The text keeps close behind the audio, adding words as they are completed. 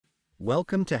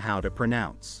Welcome to How to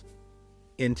Pronounce.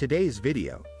 In today's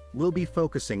video, we'll be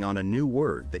focusing on a new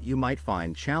word that you might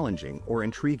find challenging or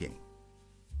intriguing.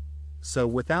 So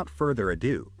without further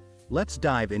ado, let's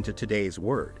dive into today's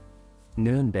word,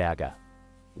 Nürnberger,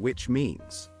 which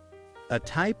means a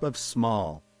type of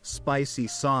small, spicy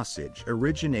sausage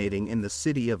originating in the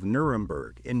city of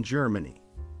Nuremberg in Germany.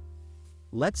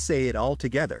 Let's say it all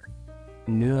together.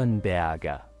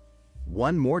 Nürnberger,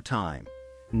 One more time.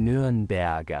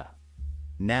 Nürnberger,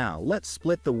 Now let's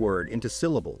split the word into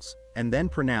syllables and then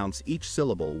pronounce each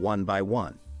syllable one by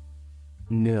one.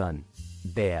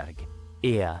 Nürnberg,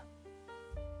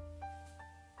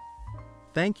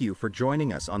 Thank you for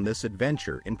joining us on this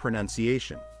adventure in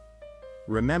pronunciation.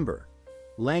 Remember,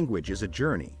 language is a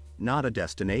journey, not a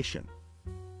destination.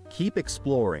 Keep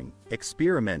exploring,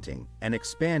 experimenting, and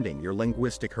expanding your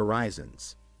linguistic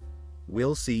horizons.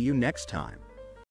 We'll see you next time.